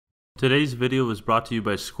Today's video was brought to you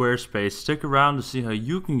by Squarespace. Stick around to see how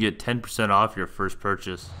you can get 10% off your first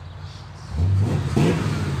purchase.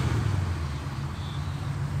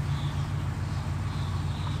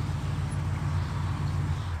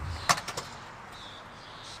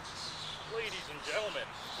 Ladies and gentlemen,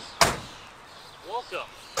 welcome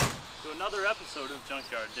to another episode of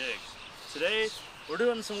Junkyard Digs. Today, we're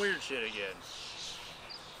doing some weird shit again.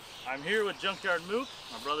 I'm here with Junkyard Mook,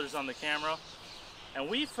 my brother's on the camera, and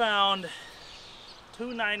we found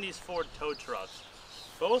two 90s Ford tow trucks,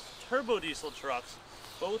 both turbo diesel trucks,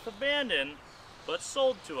 both abandoned, but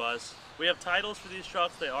sold to us. We have titles for these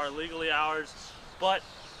trucks, they are legally ours, but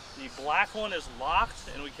the black one is locked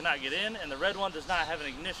and we cannot get in, and the red one does not have an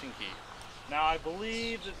ignition key. Now I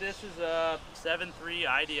believe that this is a 7.3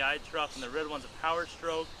 IDI truck and the red one's a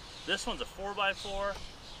Powerstroke. This one's a 4x4,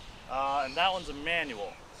 and that one's a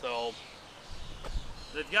manual. So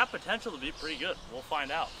they've got potential to be pretty good. We'll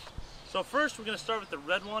find out. So first we're going to start with the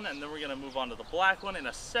red one, and then we're going to move on to the black one in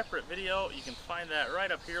a separate video. You can find that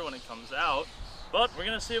right up here when it comes out. But we're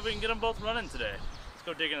going to see if we can get them both running today. Let's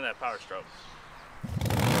go dig into that Powerstroke.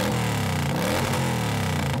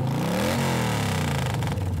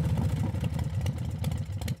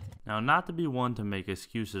 Now, not to be one to make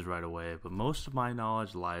excuses right away, but most of my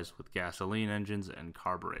knowledge lies with gasoline engines and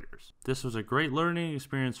carburetors. This was a great learning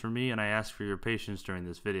experience for me, and I ask for your patience during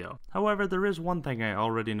this video. However, there is one thing I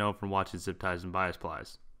already know from watching zip ties and bias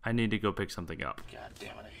plies. I need to go pick something up. God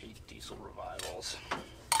damn it, I hate diesel revivals.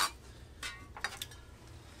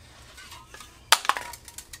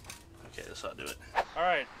 Okay, this ought to do it.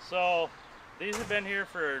 Alright, so these have been here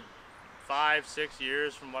for 5-6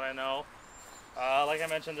 years from what I know. Like I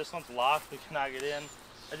mentioned, this one's locked, we cannot get in.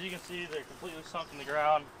 As you can see, they're completely sunk in the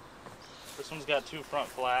ground. This one's got two front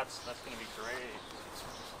flats, that's going to be great.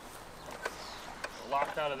 We're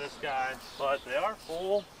locked out of this guy, but they are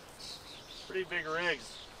full. Pretty big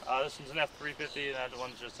rigs. This one's an F350 and that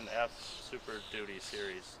one's just an F Super Duty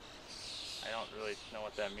series. I don't really know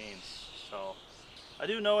what that means. So I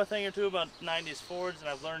do know a thing or two about 90s Fords, and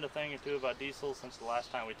I've learned a thing or two about diesels since the last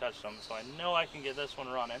time we touched them. So I know I can get this one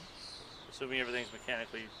running, assuming everything's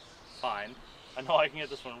mechanically fine. I know I can get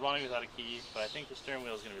this one running without a key, but I think the steering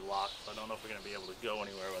wheel is going to be locked, so I don't know if we're going to be able to go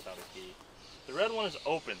anywhere without a key. The red one is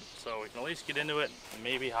open, so we can at least get into it and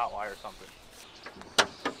maybe hotwire something.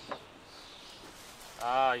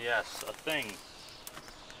 Ah, yes, a thing.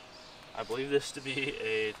 I believe this to be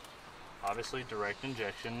a, obviously, direct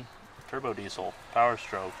injection turbo diesel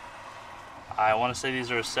Powerstroke. I want to say these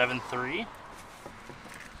are a 7.3.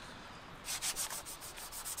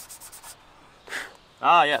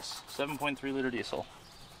 Ah, yes, 7.3 liter diesel.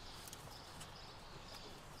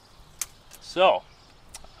 So,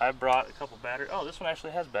 I brought a couple batteries. Oh, this one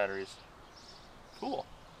actually has batteries. Cool.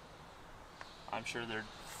 I'm sure they're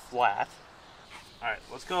flat. Alright,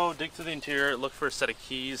 let's go dig through the interior, look for a set of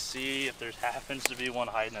keys, see if there happens to be one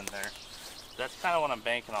hiding in there. That's kind of what I'm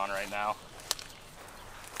banking on right now.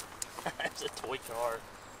 It's a toy car.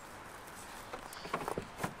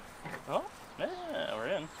 Oh, yeah, we're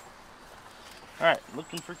in. Alright,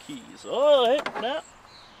 looking for keys. Oh, hey, no.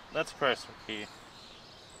 That's a Chrysler key.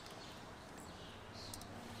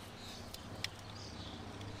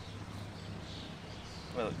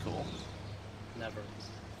 Really cool. Never.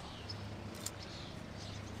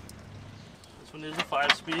 This one is a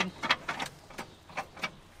 5-speed.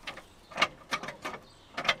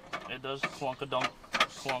 It does clunk-a-dunk,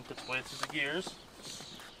 clunk its way through the gears.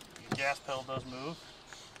 The gas pedal does move.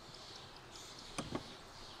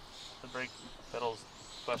 The brake pedal's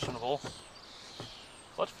questionable.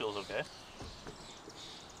 Clutch feels okay.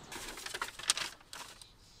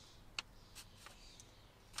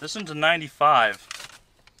 This one's a 95.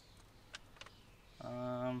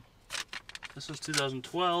 This was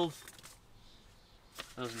 2012,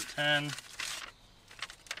 2010,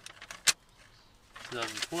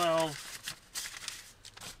 2012.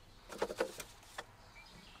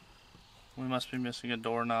 We must be missing a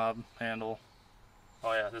doorknob handle.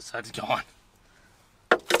 Oh yeah, this side's gone.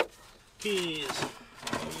 Keys.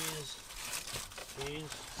 Keys. Keys.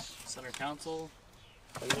 Center console.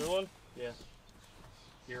 Another one? Yeah.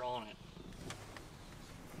 You're on it.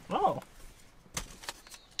 Oh.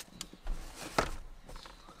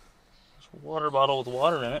 There's a water bottle with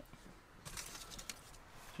water in it.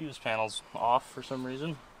 Fuse panel's off for some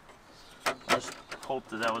reason. I just hope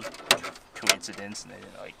that was coincidence and they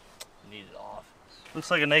didn't like need it off. Looks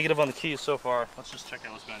like a negative on the keys so far. Let's just check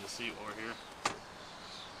out what's behind the seat over here.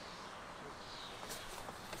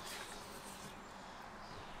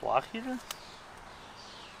 Block heater?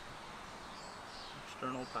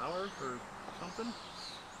 External power or something?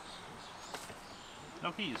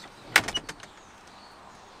 No keys.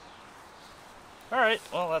 Alright,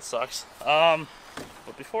 well that sucks. But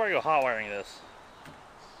before I go hot wiring this,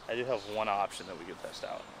 I do have one option that we could test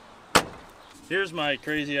out. Here's my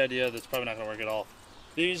crazy idea that's probably not going to work at all.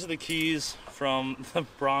 These are the keys from the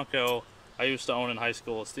Bronco I used to own in high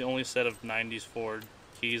school. It's the only set of 90s Ford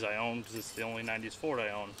keys I own because it's the only 90s Ford I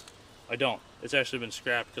own. I don't. It's actually been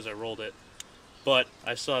scrapped because I rolled it. But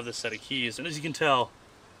I still have this set of keys, and as you can tell,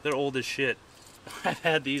 they're old as shit. I've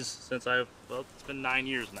had these since well, it's been 9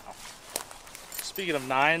 years now. Speaking of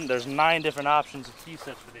 9, there's 9 different options of key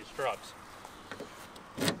sets for these trucks.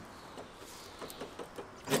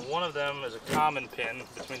 And one of them is a common pin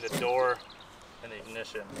between the door and the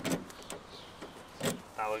ignition.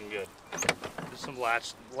 Not looking good. Just some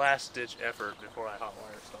last ditch effort before I hot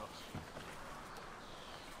wire stuff.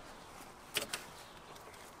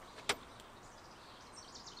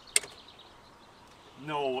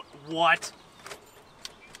 No, what?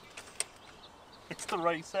 It's the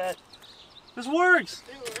right set. This works!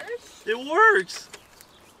 It works? It works!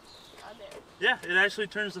 God damn. Yeah, it actually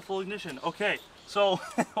turns to full ignition. Okay, so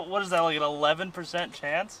what is that, like an 11%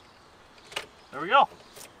 chance? There we go.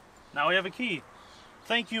 Now we have a key.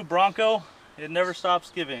 Thank you, Bronco. It never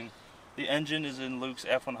stops giving. The engine is in Luke's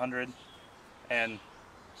F100, and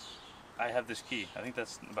I have this key. I think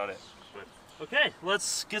that's about it. Okay,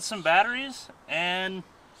 let's get some batteries and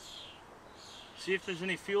see if there's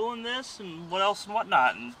any fuel in this and what else and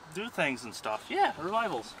whatnot, and do things and stuff. Yeah,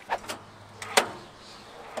 revivals.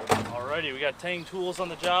 Alrighty, we got Tang Tools on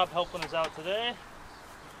the job helping us out today.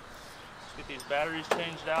 Let's get these batteries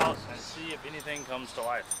changed out and see if anything comes to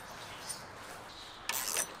life.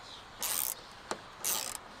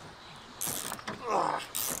 Ugh.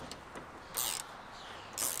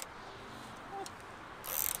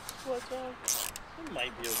 What's wrong? It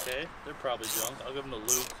might be okay. They're probably junk. I'll give them a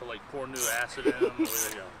Luke to like pour new acid in them. There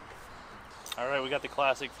they go. Alright, we got the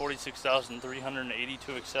classic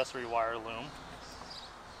 46,382 accessory wire loom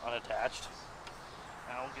unattached.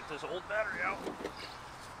 Now we'll get this old battery out.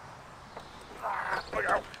 Look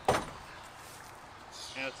out!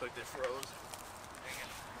 Yeah, it's like they froze. Dang it.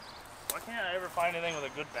 Why can't I ever find anything with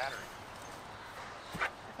a good battery?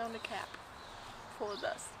 I found a cap full of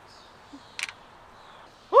dust.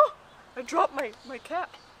 Oh! I dropped my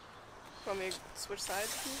cap. Want me to switch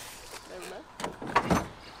sides? Never mind.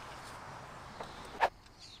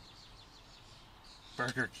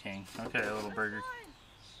 Burger King. Okay, a little Burger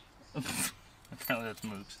King. Apparently that's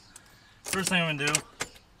Mook's. First thing I'm gonna do,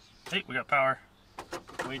 hey, we got power.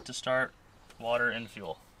 Wait to start, water and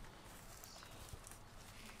fuel.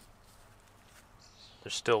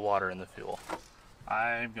 There's still water in the fuel.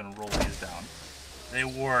 I'm gonna roll these down. They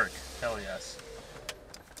work, hell yes.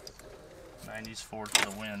 90s Ford for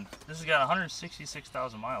the win. This has got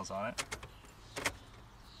 166,000 miles on it. Let's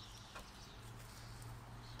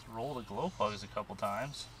roll the glow plugs a couple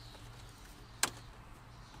times.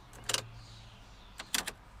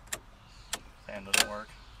 Fan doesn't work.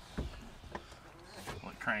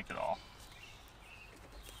 We'll crank it all.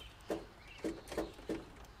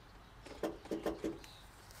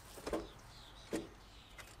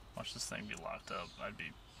 Watch this thing be locked up. I'd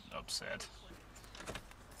be upset.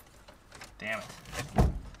 Damn it.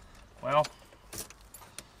 Well,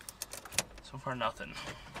 so far nothing.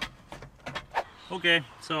 Okay,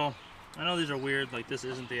 so I know these are weird, like this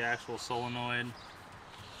isn't the actual solenoid.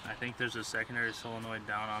 I think there's a secondary solenoid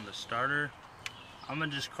down on the starter. I'm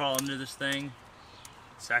gonna just crawl under this thing,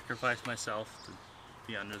 sacrifice myself to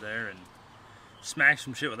be under there, and smack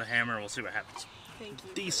some shit with a hammer, and we'll see what happens. Thank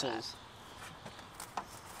you. Diesels.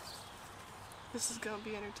 This is gonna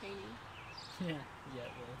be entertaining. Yeah,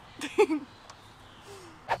 it will.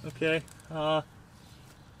 Okay,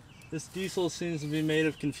 this diesel seems to be made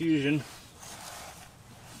of confusion.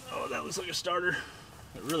 Oh, that looks like a starter.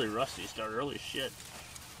 A really rusty starter, holy shit.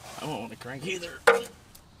 I won't want to crank either.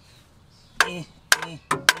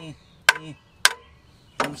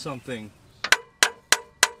 Do something.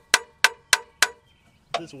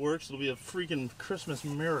 If this works, it'll be a freaking Christmas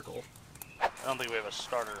miracle. I don't think we have a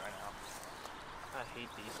starter right now. I hate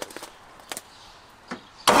diesels.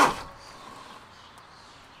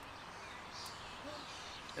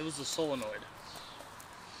 It was the solenoid.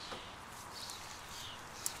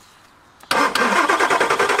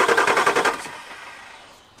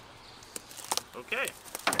 Okay,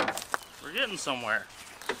 we're getting somewhere.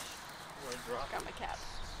 Got my cap.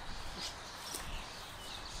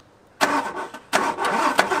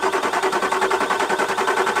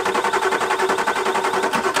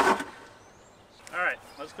 Alright,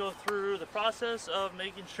 let's go through the process of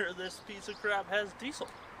making sure this piece of crap has diesel.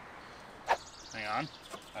 Hang on,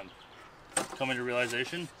 I'm coming to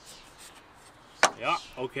realization. Yeah,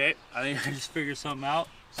 okay. I think I just figured something out.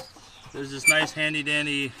 There's this nice handy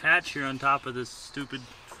dandy hatch here on top of this stupid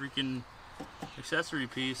freaking accessory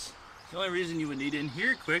piece. The only reason you would need it in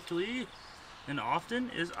here quickly and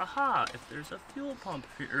often is, aha, if there's a fuel pump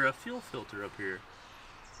here, or a fuel filter up here,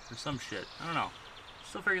 or some shit. I don't know.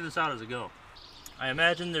 Still figuring this out as I go. I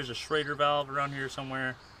imagine there's a Schrader valve around here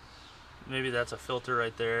somewhere. Maybe that's a filter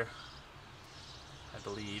right there, I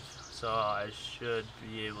believe. So I should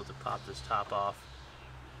be able to pop this top off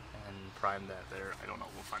and prime that there. I don't know,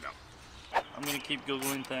 we'll find out. I'm gonna keep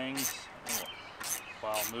Googling things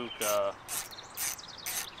while Mook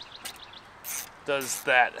does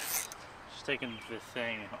that. Just taking the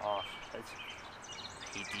thing off.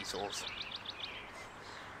 I hate diesels.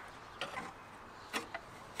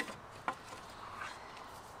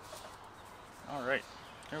 Alright,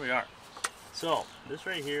 here we are. So, this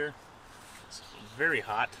right here is very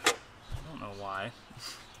hot. I don't know why.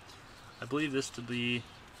 I believe this to be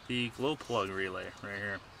the glow plug relay right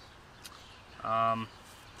here.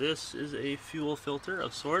 This is a fuel filter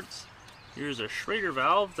of sorts. Here's a Schrader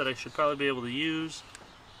valve that I should probably be able to use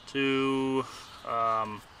to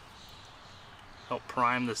help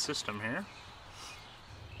prime the system here.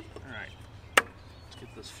 Alright, let's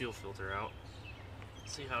get this fuel filter out.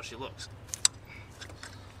 See how she looks.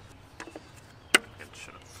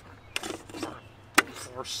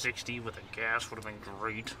 460 with a gas would have been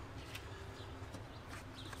great.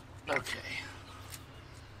 Okay.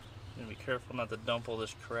 Gonna be careful not to dump all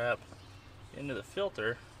this crap into the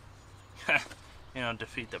filter. You know,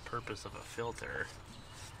 defeat the purpose of a filter.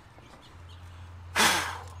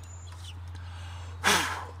 Pull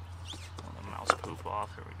the mouse poop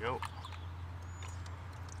off. There we go.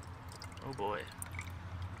 Oh boy.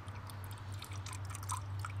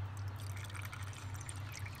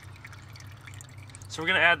 So we're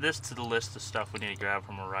gonna add this to the list of stuff we need to grab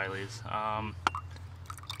from O'Reilly's.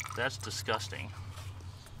 That's disgusting.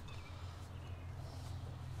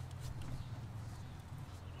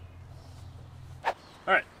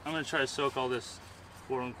 Alright, I'm gonna try to soak all this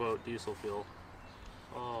quote-unquote diesel fuel.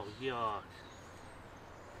 Oh, yuck.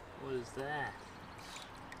 What is that?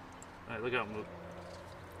 Alright, look out, Mook.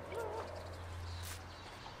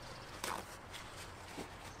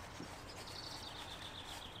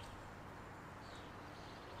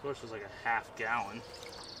 Of course, it's like a half gallon.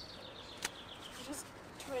 You just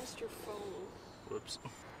drenched your phone. Whoops.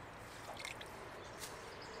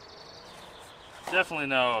 Definitely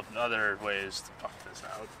know of other ways to pump this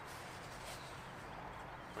out.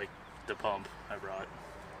 Like the pump I brought.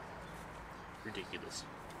 Ridiculous.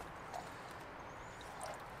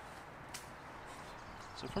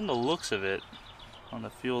 So from the looks of it, on the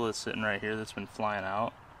fuel that's sitting right here that's been flying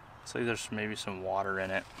out, looks like there's maybe some water in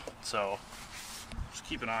it. So just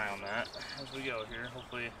keep an eye on that as we go here.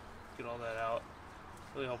 Hopefully get all that out.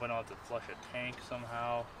 Really hope I don't have to flush a tank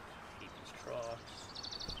somehow. I hate these trucks.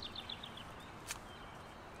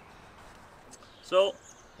 So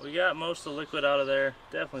we got most of the liquid out of there.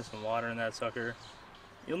 Definitely some water in that sucker.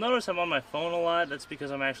 You'll notice I'm on my phone a lot. That's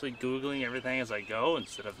because I'm actually Googling everything as I go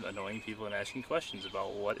instead of annoying people and asking questions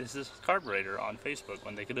about what is this carburetor on Facebook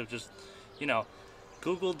when they could have just, you know,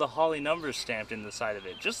 Googled the Holly numbers stamped in the side of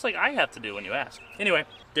it, just like I have to do when you ask. Anyway,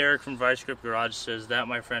 Derek from Powerstroke Garage says that,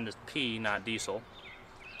 my friend, is P, not diesel.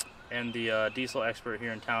 And the diesel expert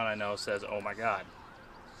here in town I know says, oh my god.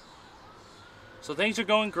 So things are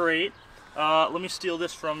going great. Let me steal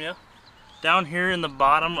this from you. Down here in the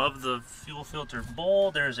bottom of the fuel filter bowl,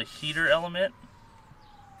 there's a heater element.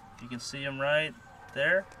 You can see him right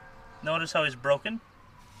there. Notice how he's broken.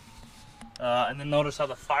 And then notice how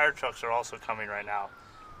the fire trucks are also coming right now.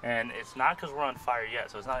 And it's not because we're on fire yet,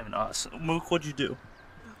 so it's not even us. Mook, what'd you do?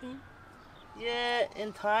 Nothing. Yeah,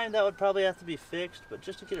 in time that would probably have to be fixed, but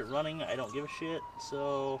just to get it running, I don't give a shit.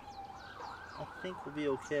 So I think we'll be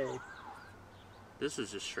okay. This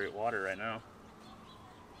is just straight water right now.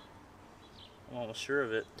 I'm almost sure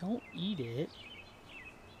of it. Don't eat it.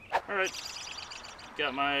 Alright.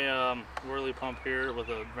 Got my whirly pump here with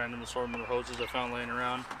a random assortment of hoses I found laying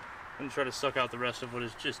around. I'm going to try to suck out the rest of what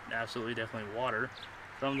is just absolutely definitely water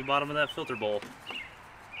from the bottom of that filter bowl.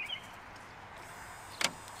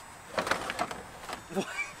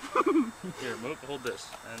 Here, Mook, hold this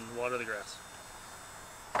and water the grass.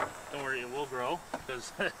 Don't worry, it will grow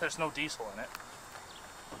because there's no diesel in it.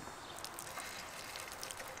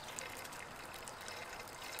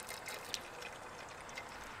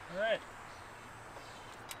 Alright.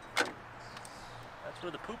 That's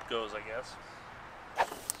where the poop goes, I guess.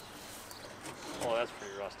 Oh, that's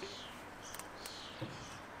pretty rusty.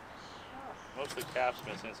 Most of the cap's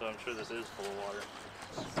missing, so I'm sure this is full of water.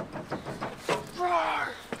 Roar!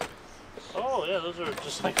 Oh yeah, those are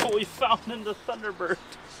just like what we found in the Thunderbird.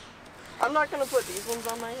 I'm not gonna put these ones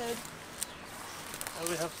on my head. Why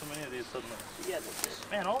do we have so many of these suddenly? Yeah, that's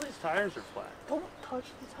it. Man, all these tires are flat. Don't touch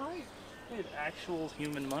the tire. We had actual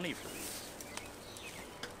human money for these.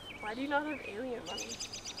 Why do you not have alien money?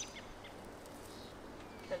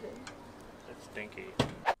 Kevin. That's stinky.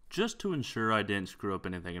 Just to ensure I didn't screw up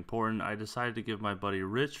anything important, I decided to give my buddy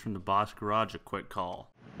Rich from Deboss Garage a quick call.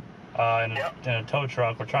 In a tow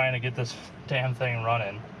truck, we're trying to get this damn thing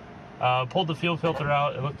running. Pulled the fuel filter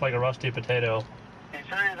out, it looked like a rusty potato. You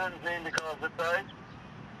sure you didn't mean to call zip ties?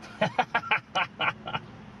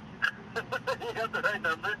 You got the right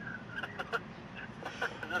number?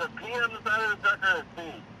 Is it a P on the side of the truck or a C?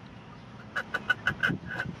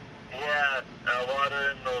 Yeah,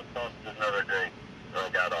 water in those pumps is never great.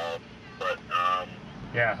 Like at all. But,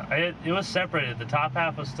 Yeah, it was separated. The top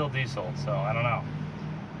half was still diesel, so I don't know.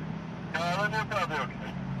 then you're probably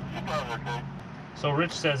okay. You're probably okay. So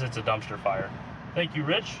Rich says it's a dumpster fire. Thank you,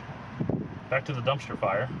 Rich. Back to the dumpster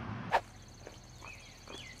fire.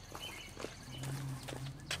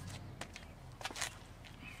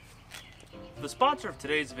 The sponsor of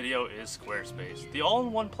today's video is Squarespace, the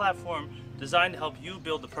all-in-one platform designed to help you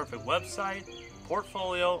build the perfect website,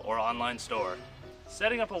 portfolio, or online store.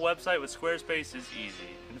 Setting up a website with Squarespace is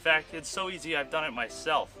easy. In fact, it's so easy I've done it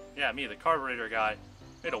myself. Yeah, me, the carburetor guy,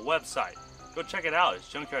 made a website. Go check it out,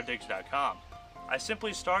 it's junkyarddigs.com. I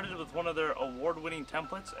simply started with one of their award-winning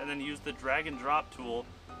templates and then used the drag and drop tool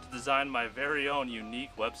to design my very own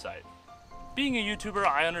unique website. Being a YouTuber,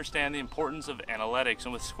 I understand the importance of analytics,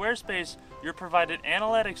 and with Squarespace, you're provided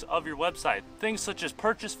analytics of your website. Things such as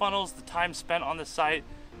purchase funnels, the time spent on the site,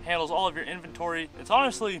 handles all of your inventory. It's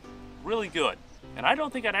honestly really good. And I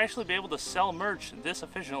don't think I'd actually be able to sell merch this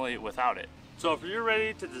efficiently without it. So if you're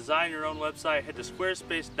ready to design your own website, head to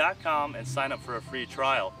squarespace.com and sign up for a free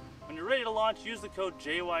trial. When you're ready to launch, use the code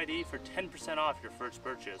JYD for 10% off your first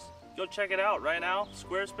purchase. Go check it out right now,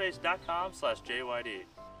 squarespace.com/JYD.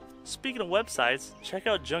 Speaking of websites, check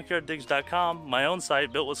out junkyarddigs.com, my own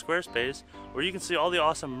site built with Squarespace, where you can see all the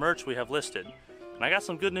awesome merch we have listed. And I got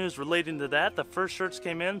some good news relating to that. The first shirts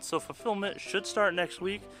came in, so fulfillment should start next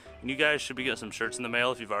week, and you guys should be getting some shirts in the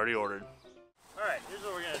mail if you've already ordered. Alright, here's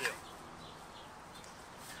what we're going to do.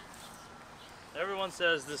 Everyone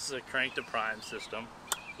says this is a crank to prime system.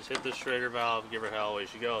 Just hit the Schrader valve, give her hell, away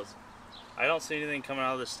she goes. I don't see anything coming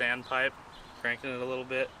out of the standpipe, cranking it a little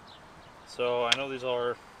bit. So I know these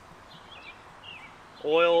are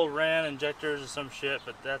oil ran injectors or some shit,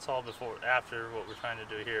 but that's all after what we're trying to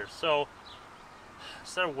do here. So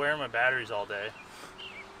instead of wearing my batteries all day,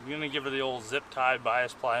 I'm gonna give her the old zip tie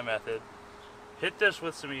bias ply method, hit this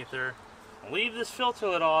with some ether, leave this filter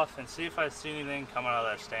lid off, and see if I see anything coming out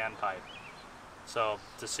of that standpipe. So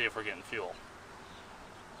to see if we're getting fuel.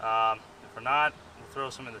 If we're not, we'll throw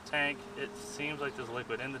some in the tank. It seems like there's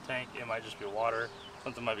liquid in the tank. It might just be water.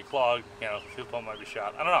 Something might be clogged. You know, the fuel pump might be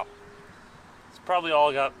shot. I don't know. It's probably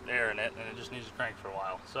all got air in it, and it just needs to crank for a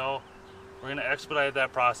while. So we're gonna expedite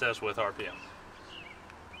that process with RPM.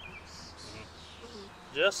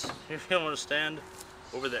 Jess, you're gonna stand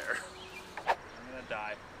over there. I'm gonna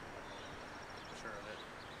die. I'm sure of it.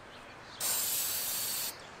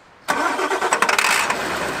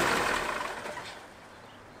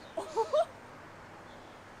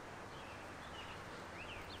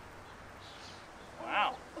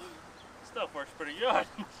 Wow, this stuff works pretty good.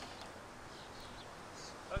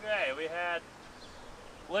 Okay, we had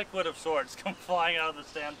liquid of sorts come flying out of the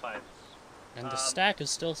standpipe. And the stack is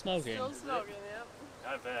still smoking. Still smoking, yep.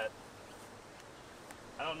 I bet.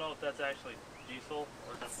 I don't know if that's actually diesel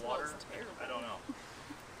or just water. Terrible. I don't know.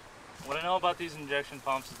 What I know about these injection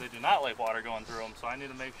pumps is they do not like water going through them, so I need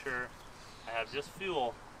to make sure I have just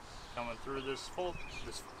fuel coming through this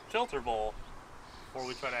filter bowl before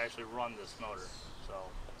we try to actually run this motor. So,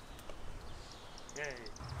 yay.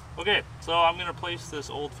 Okay, so I'm going to place this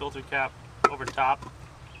old filter cap over top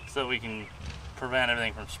so that we can prevent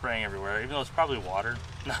everything from spraying everywhere, even though it's probably water,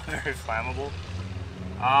 not very flammable.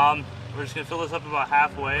 We're just going to fill this up about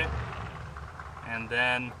halfway and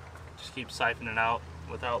then just keep siphoning it out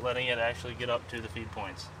without letting it actually get up to the feed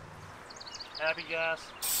points. Happy gas?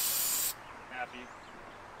 Happy.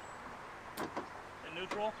 In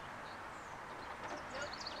neutral?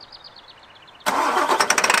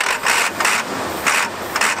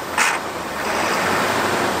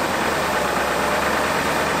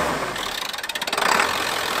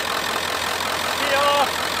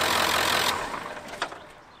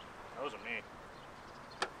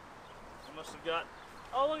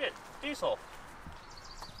 Oh, look at diesel.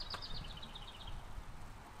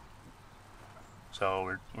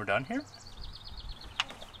 So we're done here?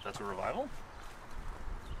 That's a revival?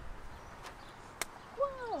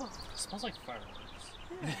 Whoa! It smells like fireworks.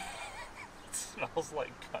 Yeah. It smells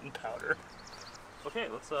like gunpowder. Okay,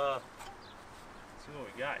 let's see what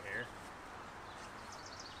we got here.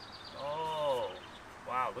 Oh,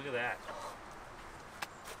 wow, look at that.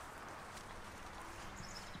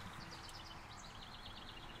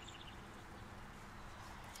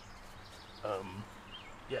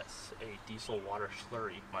 Yes, a diesel water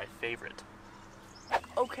slurry, my favorite.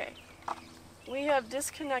 Okay. We have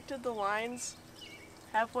disconnected the lines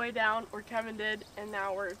halfway down, or Kevin did, and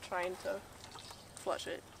now we're trying to flush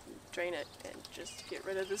it, drain it, and just get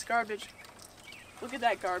rid of this garbage. Look at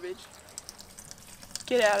that garbage.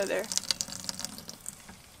 Get out of there.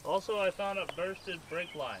 Also, I found a bursted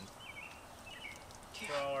brake line.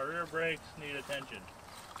 So our rear brakes need attention.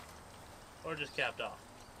 Or just capped off.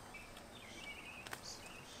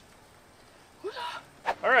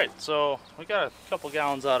 Alright, so we got a couple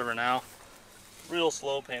gallons out of her now. Real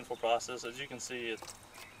slow, painful process. As you can see, it's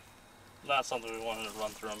not something we wanted to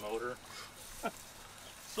run through a motor.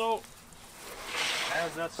 So,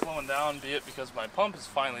 as that's slowing down, be it because my pump is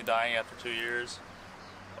finally dying after 2 years,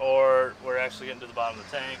 or we're actually getting to the bottom of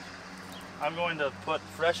the tank, I'm going to put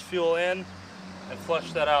fresh fuel in and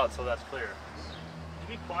flush that out so that's clear.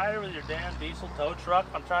 Be quieter with your damn diesel tow truck.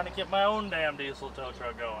 I'm trying to get my own damn diesel tow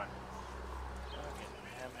truck going.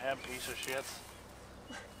 Ham piece of shit.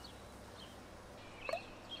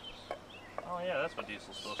 Oh yeah, that's what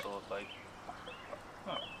diesel's supposed to look like.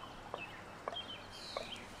 Huh.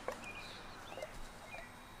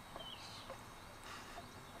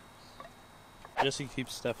 Jesse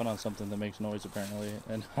keeps stepping on something that makes noise apparently,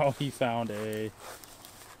 and now he found a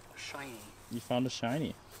Shiny. You found a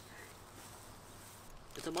shiny.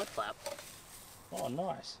 It's a mud flap. Oh,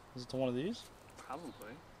 nice. Is it one of these?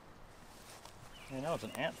 Probably. Yeah, no, it's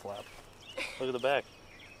an ant flap. Look at the back.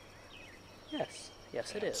 Yes.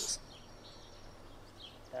 Yes, it is.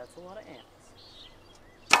 That's a lot of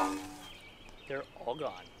ants. They're all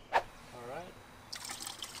gone. Alright.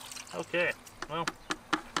 Okay, well,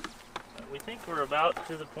 we think we're about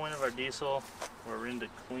to the point of our diesel where we're into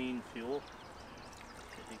clean fuel.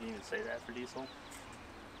 If you can even say that for diesel.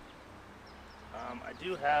 I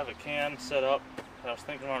do have a can set up. I was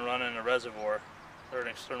thinking on running a reservoir or an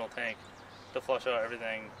external tank to flush out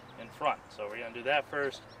everything in front. So we're going to do that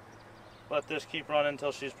first. Let this keep running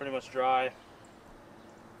until she's pretty much dry.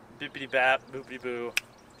 Bippity bap, boopity boo.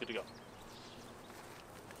 Good to go.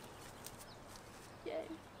 Yay.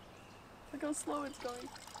 Look how slow it's going.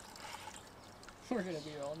 We're gonna be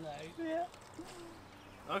here all night. Yeah.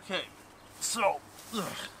 Okay, so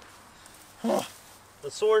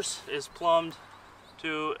the source is plumbed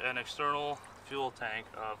to an external fuel tank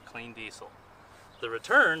of clean diesel. The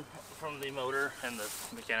return from the motor and the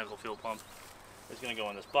mechanical fuel pump is going to go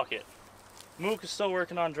in this bucket. Mook is still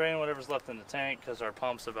working on draining whatever's left in the tank because our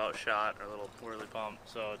pump's about shot, our little whirly pump,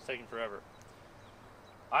 so it's taking forever.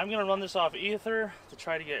 I'm going to run this off ether to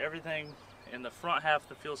try to get everything in the front half of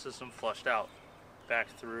the fuel system flushed out back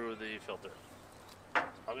through the filter.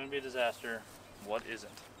 It's probably going to be a disaster. What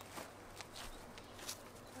isn't?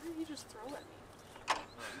 Why did you just throw at me?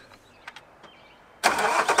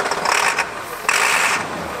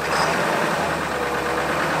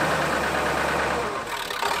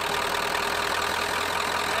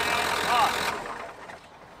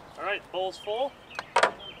 Alright, bowl's full.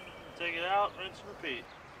 Take it out, rinse and repeat.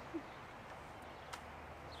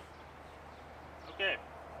 Okay,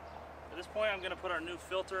 at this point I'm going to put our new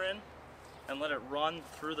filter in and let it run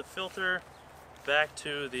through the filter back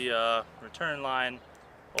to the return line.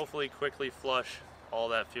 Hopefully quickly flush all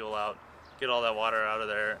that fuel out, get all that water out of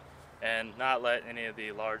there, and not let any of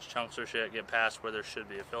the large chunks of shit get past where there should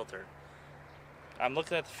be a filter. I'm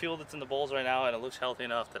looking at the fuel that's in the bowls right now and it looks healthy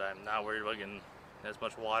enough that I'm not worried about getting as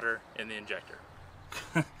much water in the injector.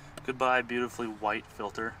 Goodbye, beautifully white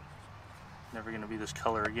filter. Never gonna be this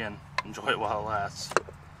color again. Enjoy it while it lasts.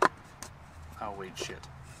 Oh wait, shit.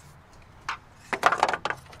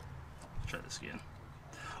 Let's try this again.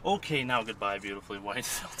 Okay, now goodbye, beautifully white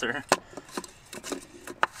filter.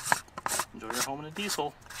 Enjoy your home in a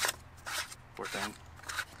diesel. Poor thing.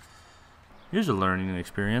 Here's a learning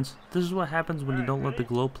experience. This is what happens when you don't let the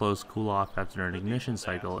glow plugs cool off after an ignition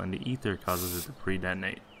cycle and the ether causes it to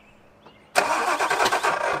pre-detonate.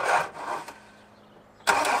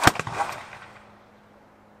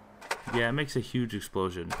 Yeah, it makes a huge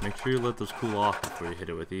explosion. Make sure you let those cool off before you hit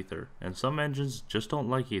it with ether. And some engines just don't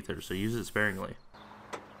like ether, so use it sparingly.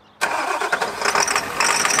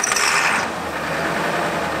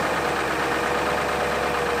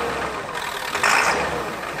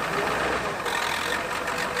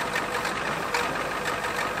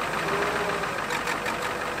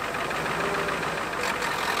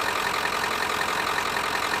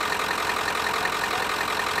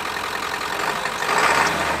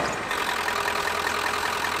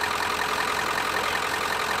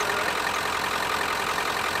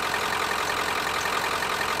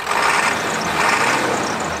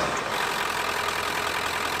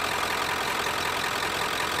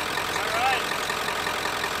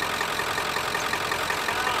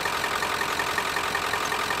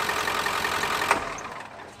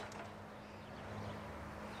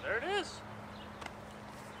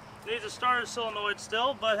 the starter solenoid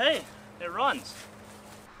still, but hey, it runs.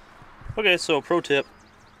 Okay, so pro tip,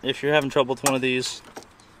 if you're having trouble with one of these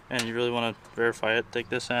and you really want to verify it, take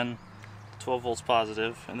this end, 12 volts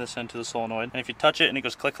positive, and this end to the solenoid. And if you touch it and it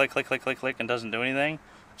goes click, click, click, click, click, click, and doesn't do anything,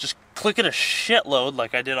 just click it a shitload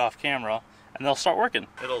like I did off camera, and they'll start working.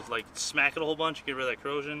 It'll like smack it a whole bunch, get rid of that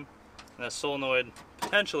corrosion, and that solenoid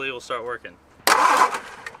potentially will start working.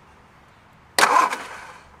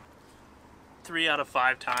 3 out of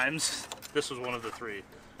 5 times, this was one of the 3.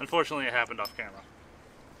 Unfortunately, it happened off camera.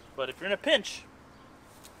 But if you're in a pinch.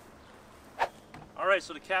 Alright,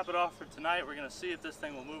 so to cap it off for tonight, we're going to see if this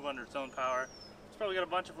thing will move under its own power. It's probably got a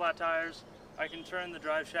bunch of flat tires. I can turn the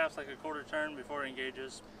drive shafts like a quarter turn before it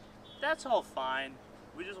engages. That's all fine.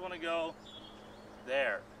 We just want to go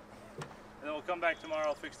there. And then we'll come back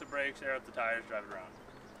tomorrow, fix the brakes, air up the tires, drive it around.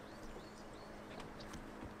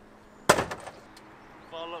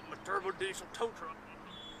 Follow up my turbo diesel tow truck.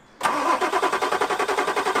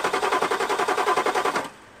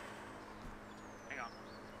 Hang on.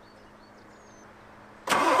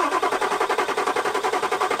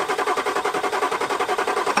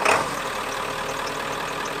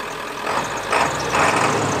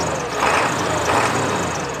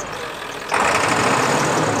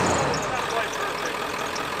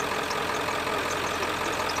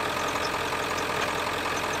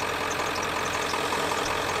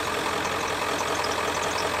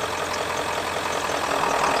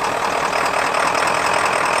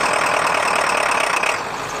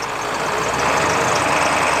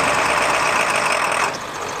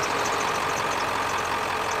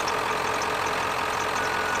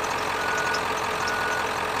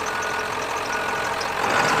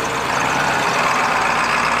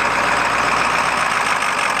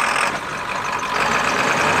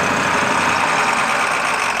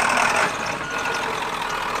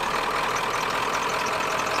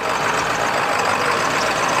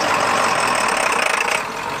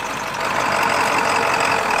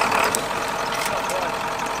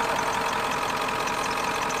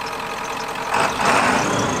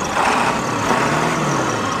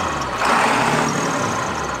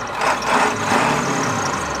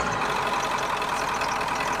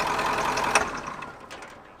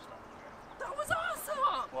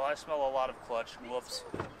 I smell a lot of clutch. Whoops.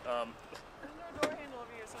 There's no door handle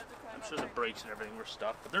over here, so I have to climb I'm up sure the there. brakes and everything were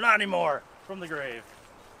stuck, but they're not anymore. From the grave.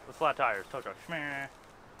 With flat tires. Tow truck. Schmeh.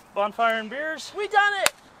 Bonfire and beers. We done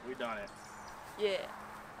it! We done it. Yeah.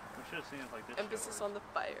 We should have seen it like this. Emphasis on the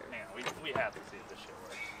fire. Man, we have to see if this shit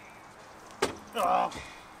works. Oh.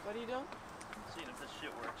 What are you doing? Seeing if this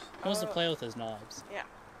shit works. He wants to play with his knobs. Yeah.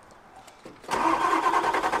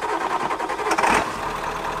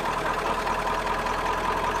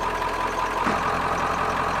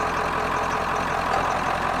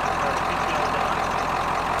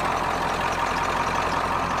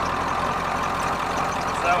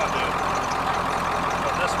 What's that one do?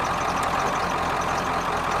 Oh, this one.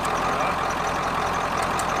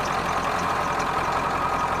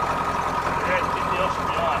 Alright, the PTO should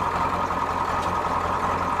be on.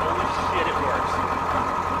 Holy shit, it works.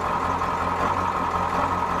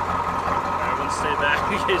 Alright, everyone stay back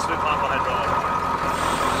in case we pop a hydraulic.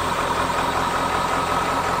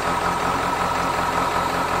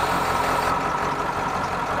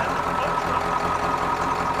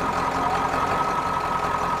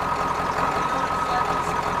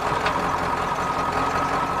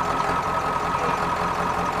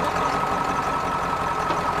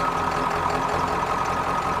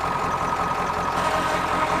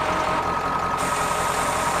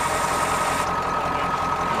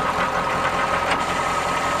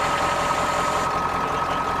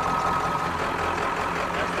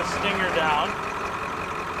 That's the stinger down.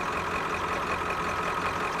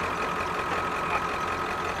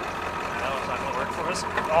 That one's not going to work for us.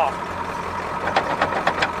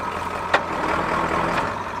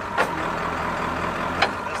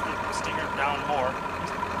 That's the stinger down more.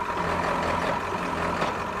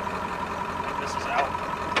 I think this is out.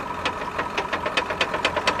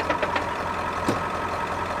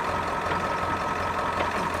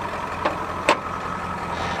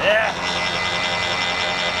 Yeah.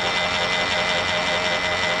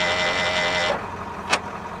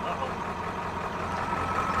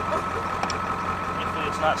 Hopefully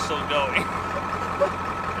it's not still going.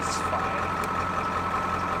 This is fine.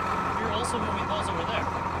 You're also moving those over there.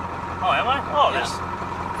 Oh, am I? Oh, there's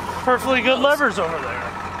perfectly good levers over there.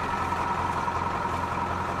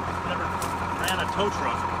 Never ran a tow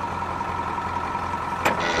truck.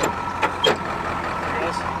 There it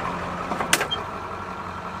goes.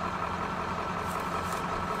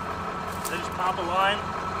 They just pop a line.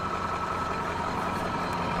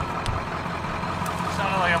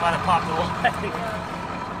 sounded like I might have popped a line.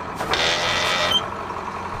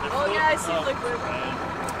 Oh yeah, I see liquid.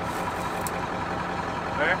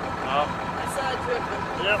 Where? Oh. I saw it dripping.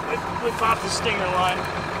 Yep, we popped the stinger line.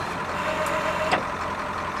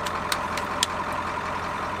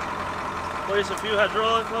 Place a few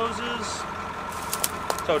hydraulic hoses.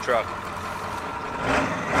 Tow truck.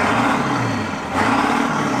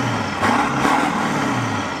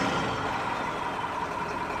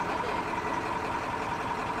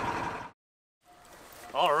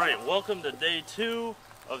 Alright, welcome to day 2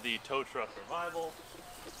 of the tow truck revival.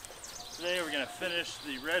 Today we're going to finish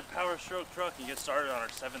the red Powerstroke truck and get started on our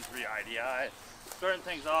 7.3 IDI. Starting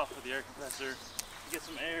things off with the air compressor to get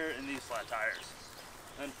some air in these flat tires.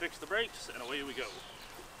 Then fix the brakes and away we go.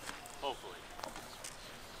 Hopefully.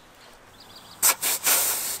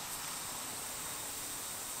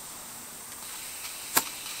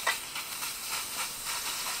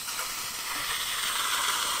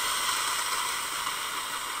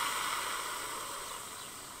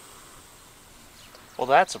 Well,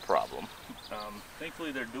 that's a problem.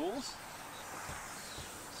 Thankfully they're duals.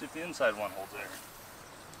 See if the inside one holds air.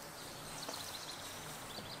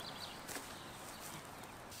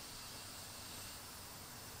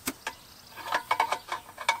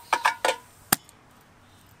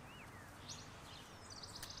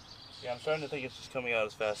 Yeah, I'm starting to think it's just coming out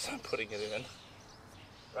as fast as I'm putting it in.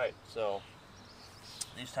 Right, so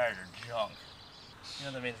these tires are junk. You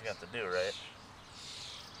know what that means we have to do, right?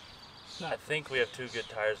 I think we have 2 good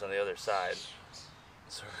tires on the other side.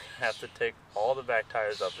 So we're going to have to take all the back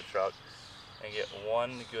tires off the truck and get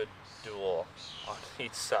 1 good dual on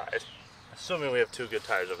each side. Assuming we have 2 good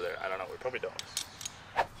tires over there. I don't know, we probably don't.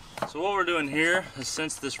 So what we're doing here is,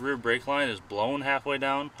 since this rear brake line is blown halfway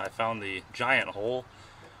down, I found the giant hole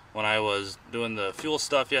when I was doing the fuel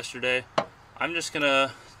stuff yesterday. I'm just going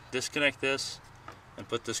to disconnect this and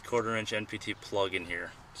put this 1/4 inch NPT plug in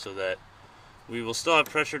here so that we will still have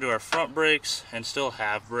pressure to our front brakes and still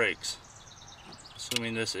have brakes.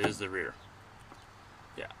 Assuming this is the rear.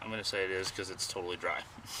 Yeah, I'm going to say it is because it's totally dry.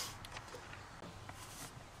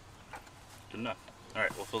 Good enough.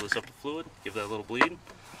 Alright, we'll fill this up with fluid, give that a little bleed,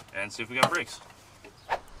 and see if we got brakes.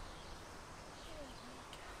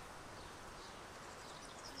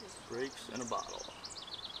 Brakes in a bottle.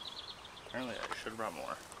 Apparently I should have brought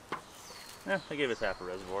more. I gave it half a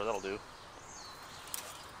reservoir, that'll do.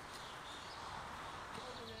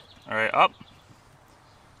 Alright, up,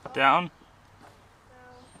 down.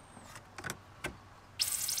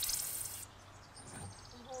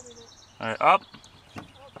 Alright, up,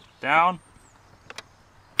 down.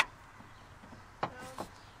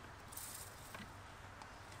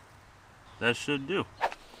 That should do.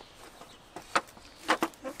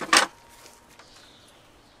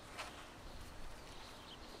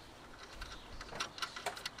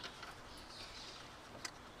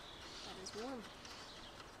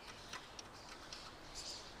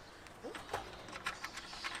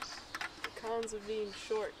 Cons of being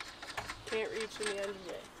short. Can't reach in the end of the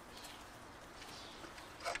day.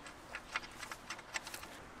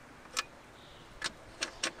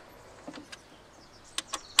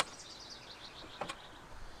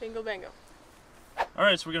 Bingo bango.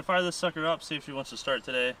 Alright, so we're going to fire this sucker up, see if she wants to start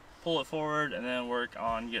today. Pull it forward and then work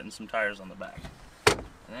on getting some tires on the back. And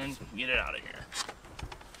then get it out of here.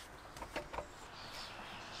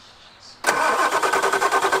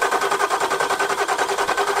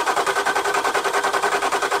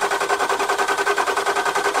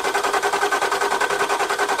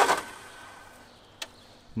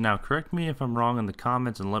 Now correct me if I'm wrong in the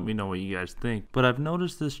comments and let me know what you guys think, but I've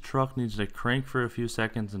noticed this truck needs to crank for a few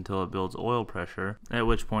seconds until it builds oil pressure, at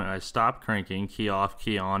which point I stop cranking, key off,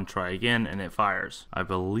 key on, try again, and it fires. I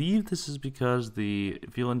believe this is because the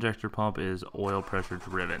fuel injector pump is oil pressure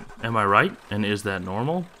driven. Am I right? And is that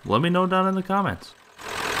normal? Let me know down in the comments.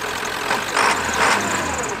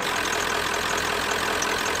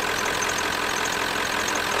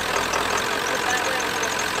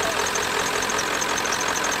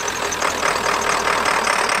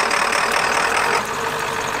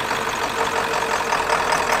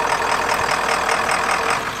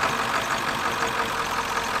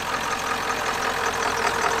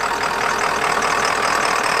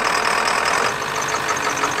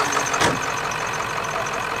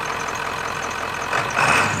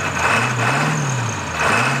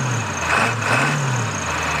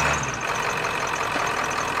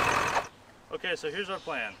 Okay, so here's our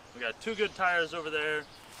plan. We got 2 good tires over there,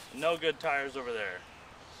 no good tires over there.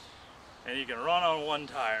 And you can run on 1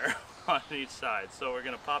 tire on each side. So we're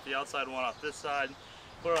gonna pop the outside one off this side,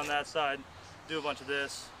 put it on that side, do a bunch of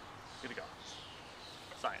this, good to go.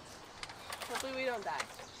 Science. Hopefully we don't die.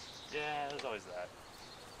 Yeah, there's always that.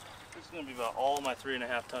 This is going to be about all my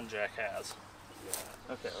 3.5 ton jack has.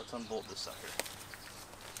 Okay, let's unbolt this sucker.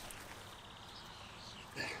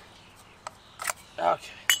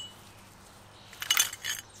 Okay.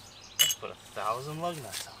 Let's put 1,000 lug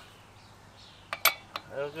nuts on.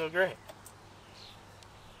 That'll go great.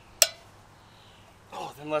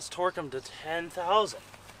 Oh, then let's torque them to 10,000.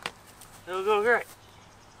 It'll go great.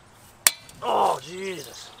 Oh,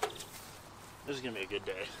 Jesus. This is going to be a good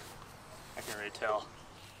day. I can already tell.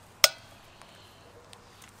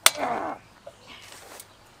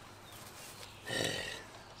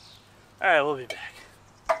 Alright, we'll be back.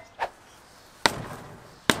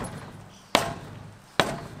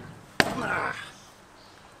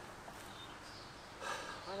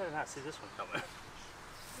 Why did I not see this one coming?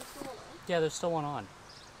 Yeah, there's still one on.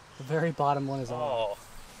 The very bottom one is on. Oh.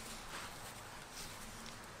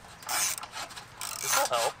 This'll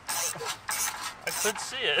help. I could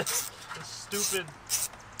see it. The stupid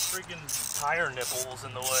freaking tire nipple was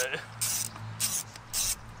in the way.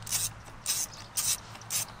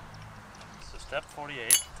 So step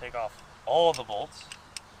 48, take off all the bolts.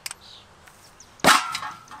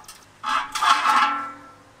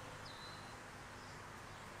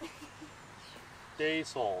 Day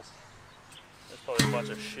souls. There's probably a bunch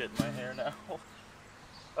of shit in my hair now.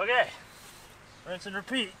 Okay, rinse and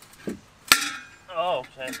repeat. Oh,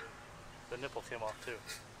 okay. The nipple came off too.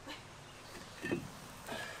 Okay.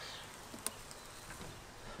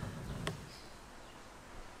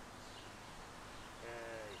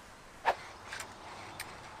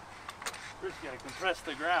 First you gotta compress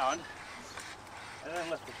the ground and then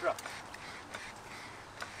lift the truck.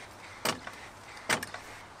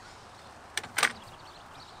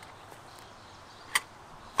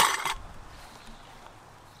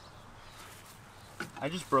 I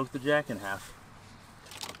just broke the jack in half.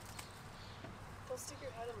 Don't stick your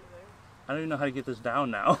head under there. I don't even know how to get this down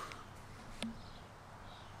now.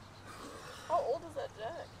 How old is that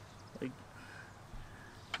jack? Like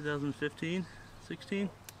 2015, 16?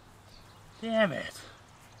 Damn it.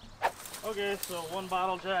 Okay, so one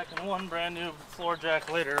bottle jack and one brand new floor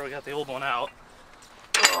jack later, we got the old one out.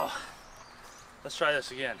 Ugh. Let's try this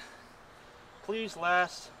again. Please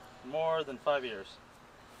last more than 5 years.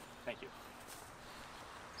 Thank you.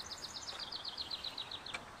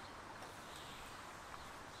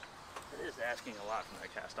 It is asking a lot from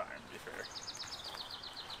that cast iron, to be fair.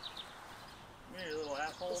 Come here, you little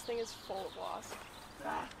asshole. This thing is full of wasps.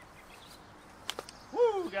 Ah.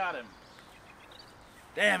 Woo, got him.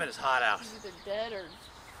 Damn, it is hot out. He's either dead or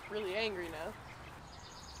really angry now.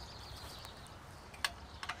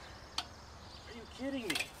 Are you kidding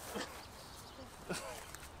me?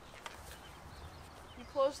 You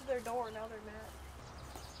closed their door, now they're mad.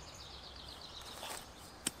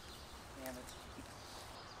 Damn it.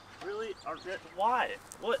 Really? Why?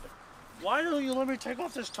 What? Why don't you let me take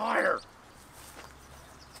off this tire?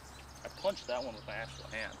 I punched that one with my actual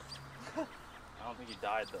hand. I don't think he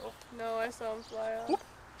died though. No, I saw him fly off. Whoop.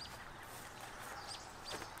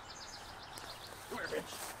 Come here,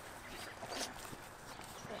 bitch.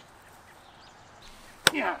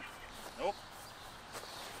 Yeah. Nope.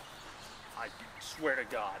 I swear to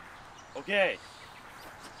God. Okay.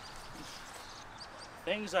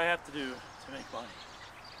 Things I have to do to make money.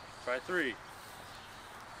 Try 3.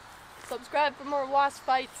 Subscribe for more wasp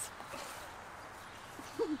fights.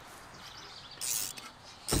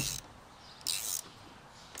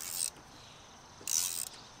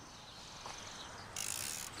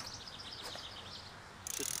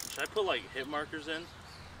 Should I put like hit markers in?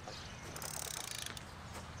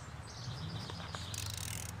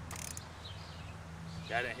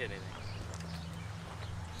 Yeah, I didn't hit anything.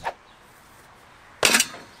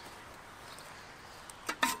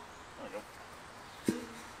 There we go.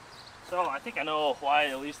 So I think I know why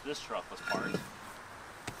at least this truck was parked.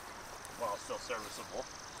 Well, it's still serviceable.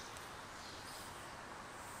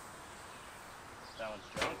 That one's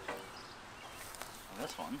junk. And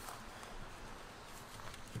this one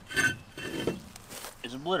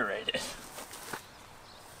is obliterated.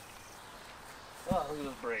 Oh, look at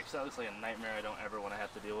those brakes. That looks like a nightmare I don't ever want to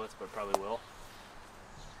have to deal with, but probably will.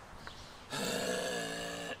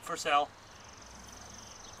 For sale.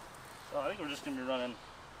 So I think we're just going to be running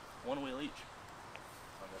one wheel each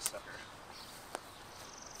on this sucker.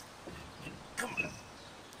 Come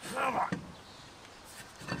on.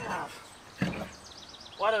 Come on.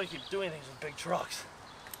 Why do we keep doing things with big trucks?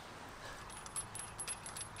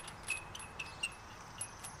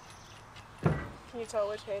 Can you tell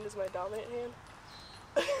which hand is my dominant hand?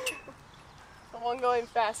 The one going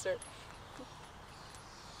faster.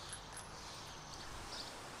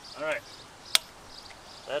 Alright,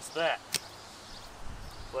 that's that.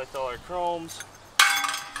 Collect all our chromes.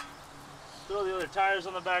 Throw the other tires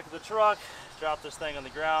on the back of the truck. Drop this thing on the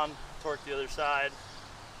ground. Torque the other side.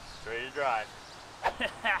 It's ready to drive.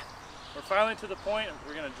 We're finally to the point.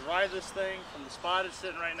 We're going to drive this thing from the spot it's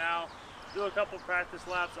sitting right now. Do a couple practice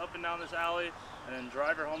laps up and down this alley. And then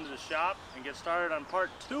drive her home to the shop and get started on part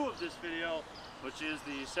 2 of this video, which is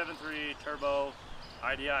the 7.3 turbo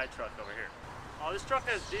IDI truck over here. Oh, this truck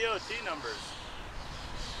has DOT numbers.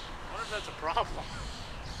 I wonder if that's a problem.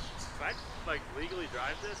 Can I like legally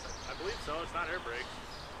drive this? I believe so. It's not air brakes.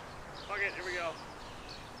 Fuck it, here we go.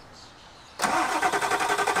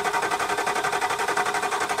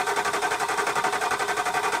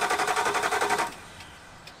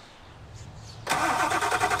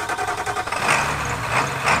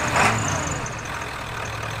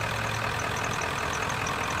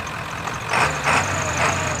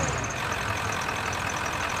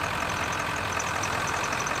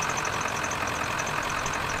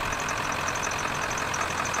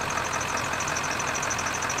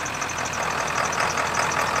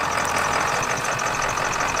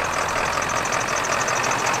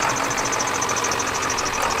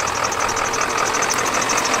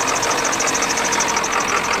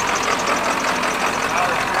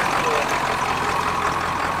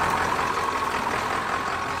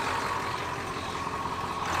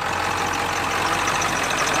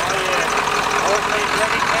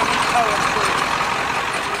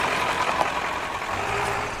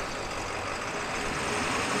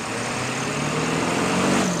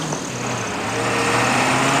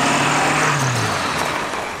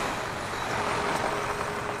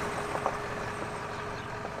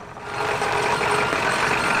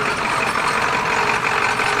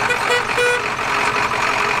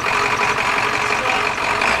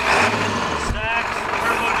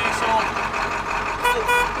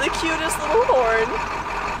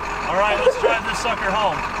 Sucker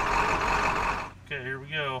home. Okay, here we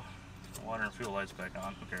go. Water and fuel lights back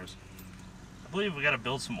on. Who cares? I believe we got to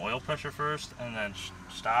build some oil pressure first, and then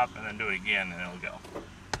stop, and then do it again, and it'll go.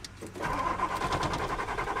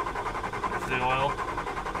 There's the oil.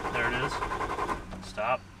 There it is.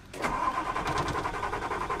 Stop.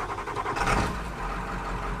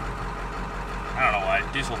 I don't know why.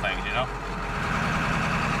 Diesel things, you know?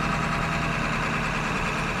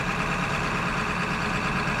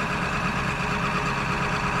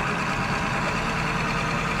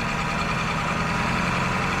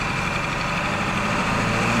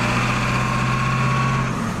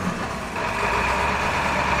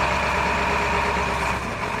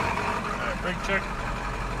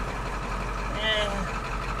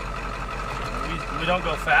 We don't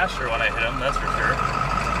go faster when I hit them, that's for sure.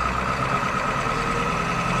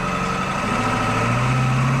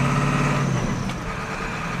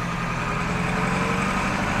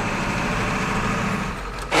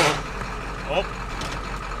 Oh,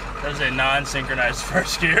 there's a non-synchronized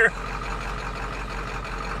first gear.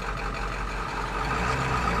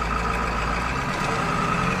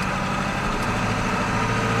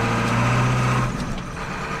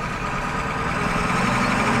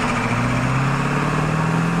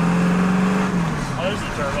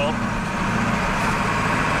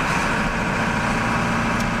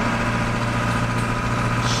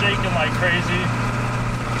 Shaking like crazy.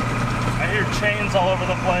 I hear chains all over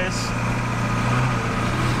the place.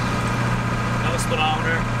 No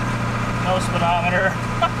speedometer. No speedometer.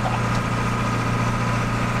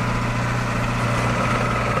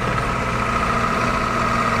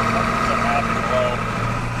 It's a happy blow.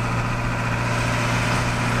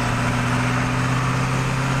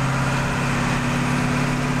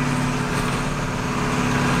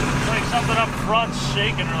 It's like something up front's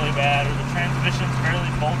shaking really bad, or the transmission's barely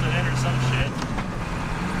bolted in or some shit.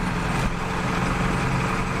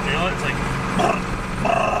 Feel it? It's like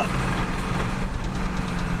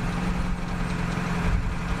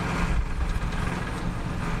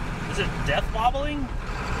is it death wobbling?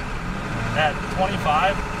 At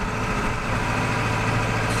 25?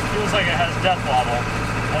 Feels like it has death wobble.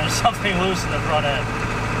 And there's something loose in the front end.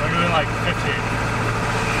 We're doing like 50.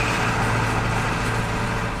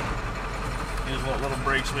 Here's what little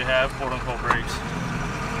brakes we have, quote unquote brakes.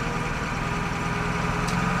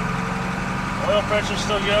 Oil pressure's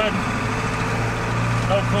still good.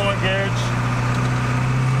 No coolant gauge.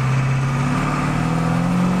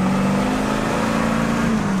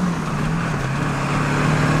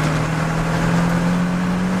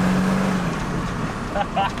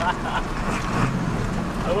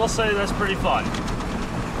 I will say that's pretty fun.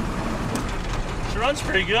 She runs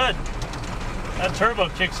pretty good. That turbo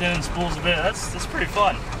kicks in and spools a bit. That's pretty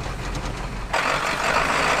fun.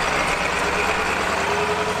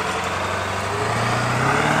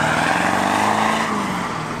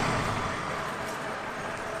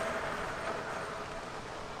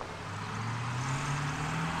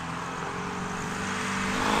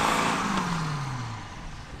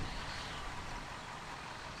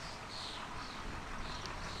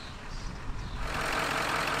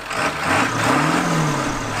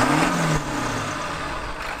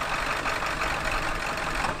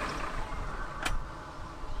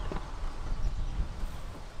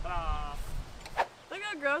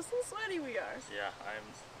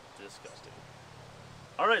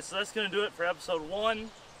 Alright, so that's going to do it for episode 1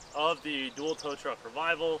 of the dual tow truck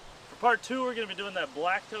revival. For part 2, we're going to be doing that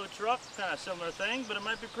black tow truck, kind of similar thing, but it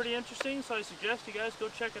might be pretty interesting, so I suggest you guys go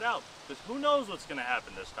check it out, because who knows what's going to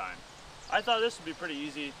happen this time. I thought this would be pretty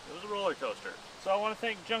easy. It was a roller coaster. So I want to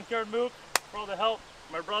thank Junkyard Mook for all the help,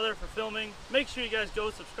 my brother for filming. Make sure you guys go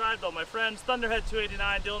subscribe to all my friends. Thunderhead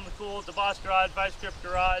 289, Dylan McCool, Deboss Garage, Vice Grip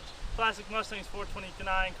Garage, Classic Mustangs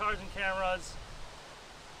 429, Cars and Cameras.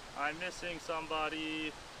 I'm missing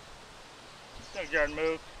somebody. Junkyard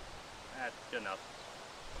Mook. That's good enough.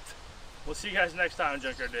 We'll see you guys next time on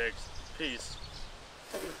Junkyard Digs. Peace.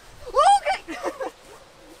 Okay.